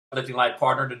Lifting Light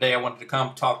Partner. Today I wanted to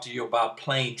come talk to you about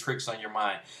playing tricks on your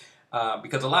mind.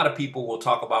 Because a lot of people will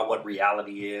talk about what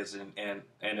reality is, and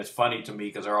it's funny to me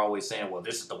because they're always saying, well,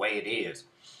 this is the way it is.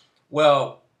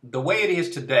 Well, the way it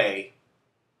is today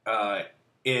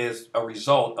is a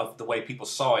result of the way people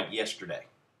saw it yesterday.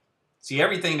 See,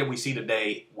 everything that we see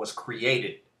today was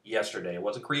created yesterday. It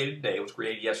wasn't created today. It was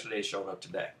created yesterday. It showed up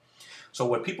today. So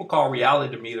what people call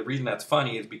reality to me, the reason that's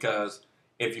funny is because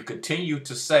if you continue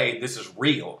to say this is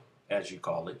real, as you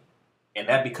call it, and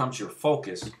that becomes your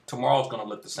focus, tomorrow's going to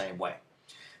look the same way.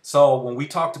 So when we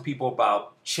talk to people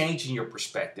about changing your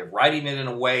perspective, writing it in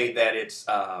a way that it's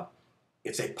a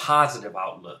positive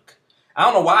outlook. I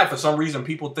don't know why, for some reason,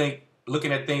 people think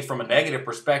looking at things from a negative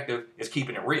perspective is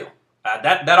keeping it real.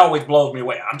 That always blows me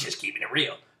away. I'm just keeping it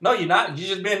real. No, you're not. You're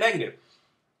just being negative.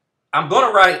 I'm going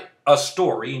to write a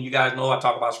story, and you guys know I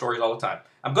talk about stories all the time.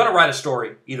 I'm going to write a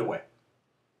story either way.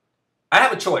 I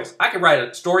have a choice. I can write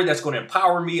a story that's going to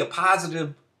empower me, a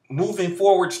positive, moving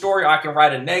forward story, or I can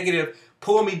write a negative,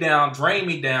 pull me down, drain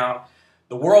me down,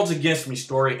 the world's against me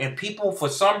story, and people for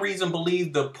some reason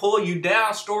believe the pull you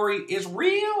down story is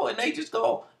real, and they just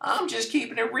go, I'm just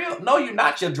keeping it real. No, you're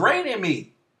not. You're draining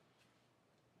me.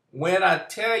 When I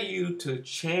tell you to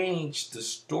change the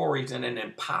stories in an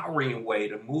empowering way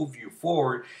to move you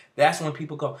forward, that's when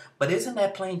people go, but isn't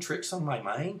that playing tricks on my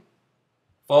mind?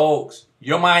 Folks,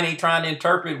 your mind ain't trying to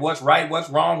interpret what's right, what's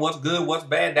wrong, what's good, what's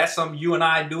bad. That's something you and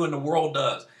I do and the world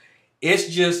does. It's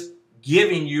just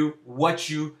giving you what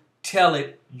you tell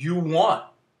it you want.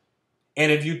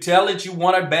 And if you tell it you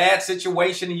want a bad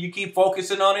situation and you keep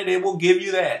focusing on it, it will give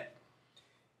you that.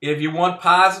 If you want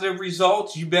positive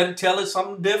results, you better tell it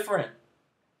something different.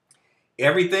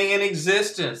 Everything in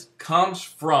existence comes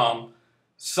from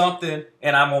something,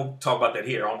 and I won't talk about that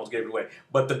here. I almost gave it away.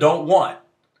 But the don't want.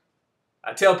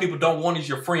 I tell people don't want is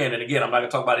your friend. And again, I'm not going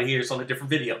to talk about it here. It's on a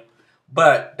different video.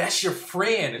 But that's your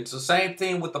friend. It's the same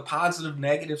thing with the positive,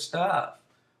 negative stuff.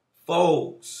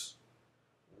 Folks,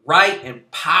 write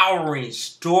empowering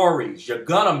stories. You're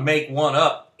going to make one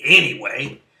up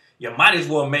anyway. You might as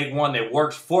well make one that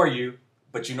works for you.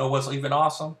 But you know what's even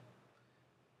awesome?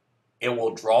 It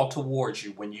will draw towards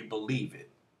you when you believe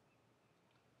it.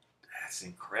 That's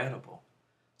incredible.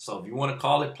 So if you want to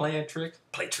call it playing tricks,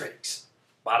 play tricks.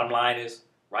 Bottom line is,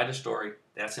 write a story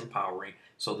that's empowering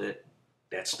so that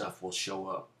that stuff will show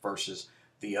up versus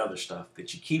the other stuff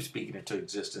that you keep speaking into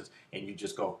existence and you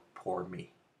just go, poor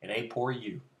me. It ain't poor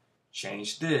you.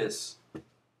 Change this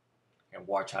and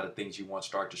watch how the things you want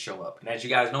start to show up. And as you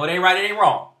guys know, it ain't right, it ain't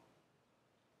wrong.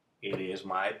 It is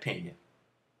my opinion.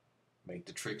 Make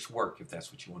the tricks work if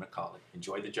that's what you want to call it.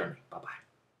 Enjoy the journey. Bye-bye.